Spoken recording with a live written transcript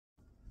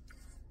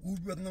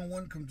Wood brother number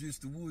one comes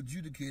just the wood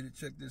adjudicated.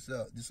 Check this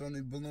out. This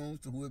only belongs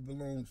to who it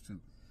belongs to.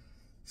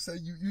 So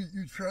you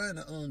trying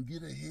to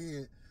get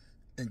ahead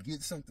and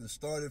get something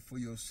started for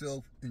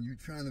yourself, and you're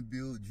trying to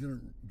build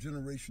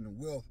generational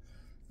wealth.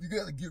 You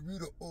got to get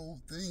rid of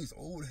old things,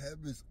 old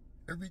habits,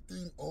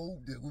 everything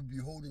old that would be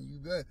holding you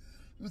back.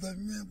 You're like,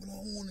 man, but I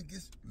don't want to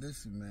get...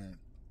 Listen, man,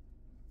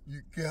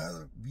 you got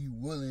to be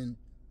willing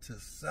to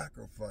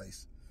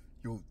sacrifice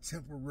your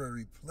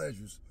temporary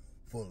pleasures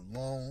for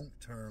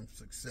long-term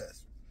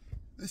success.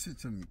 Listen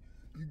to me.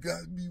 You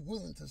got to be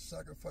willing to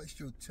sacrifice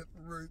your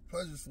temporary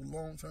pleasures for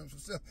long-term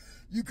success.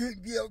 You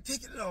can't be out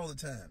kicking it all the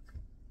time.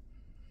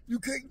 You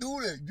can't do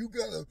that. You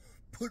got to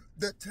put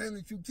that time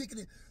that you're kicking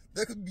it,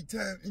 that could be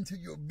time into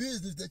your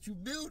business that you're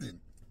building.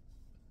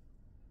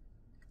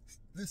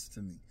 Listen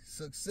to me.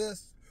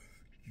 Success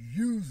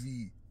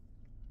usually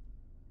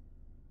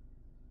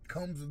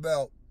comes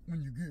about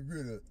when you get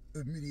rid of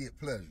immediate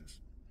pleasures.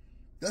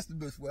 That's the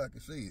best way I can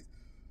say it.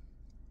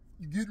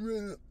 You get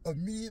rid of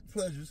immediate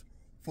pleasures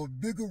for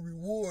bigger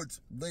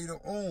rewards later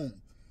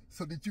on,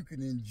 so that you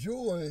can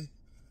enjoy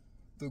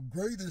the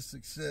greater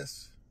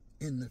success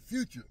in the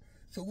future.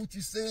 So what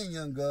you're saying,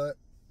 young God,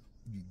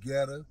 you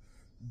gotta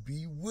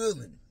be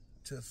willing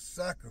to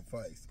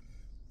sacrifice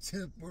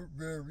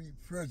temporary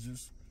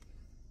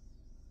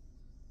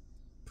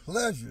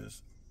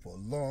pleasures for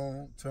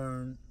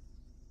long-term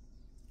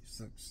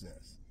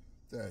success.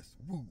 That's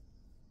woo.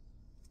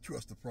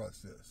 Trust the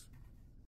process.